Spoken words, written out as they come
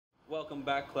Welcome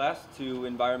back, class, to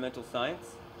environmental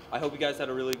science. I hope you guys had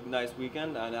a really nice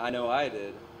weekend, and I know I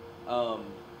did.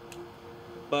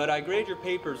 But I graded your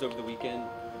papers over the weekend.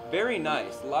 Very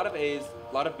nice. A lot of A's,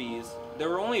 a lot of B's. There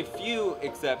were only a few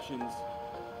exceptions,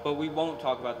 but we won't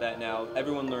talk about that now.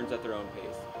 Everyone learns at their own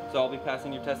pace. So I'll be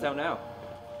passing your test out now.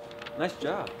 Nice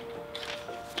job.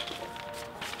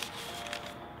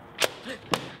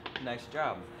 Nice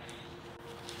job.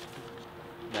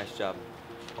 Nice job.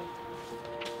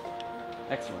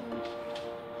 Excellent.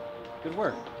 Good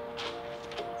work.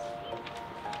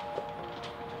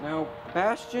 Now,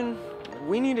 Bastion,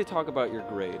 we need to talk about your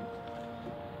grade.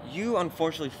 You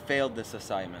unfortunately failed this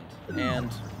assignment,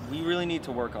 and we really need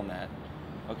to work on that,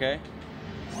 okay?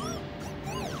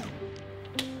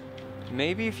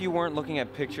 Maybe if you weren't looking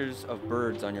at pictures of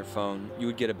birds on your phone, you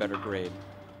would get a better grade.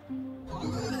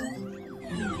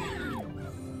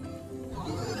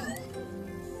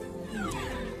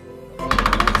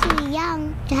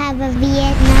 Young to have a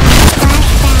Vietnam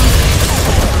flashback.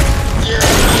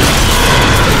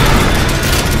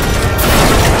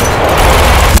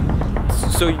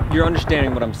 So you're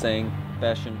understanding what I'm saying,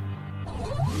 Bastion?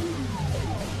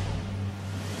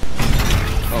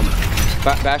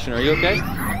 Bastion, are you okay?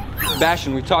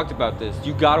 Bastion, we talked about this.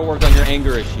 You gotta work on your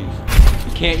anger issues.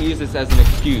 You can't use this as an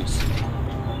excuse.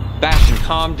 Bastion,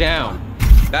 calm down.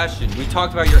 Bastion, we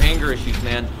talked about your anger issues,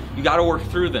 man. You gotta work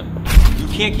through them. You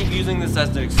can't keep using this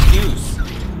as an excuse.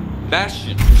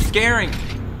 Bastion, you're scaring me.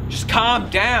 Just calm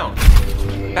down.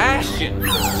 Bastion.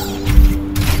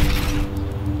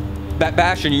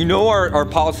 Bastion, you know our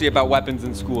policy about weapons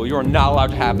in school. You are not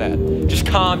allowed to have that. Just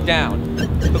calm down.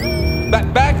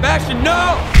 Bastion,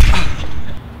 no!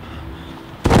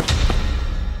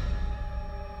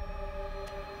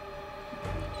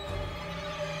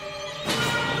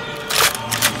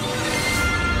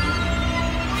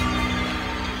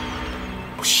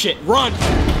 Shit, run!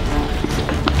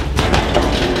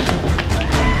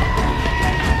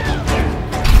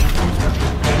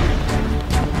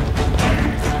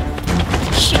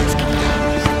 Shit.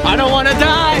 I don't want to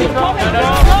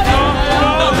die!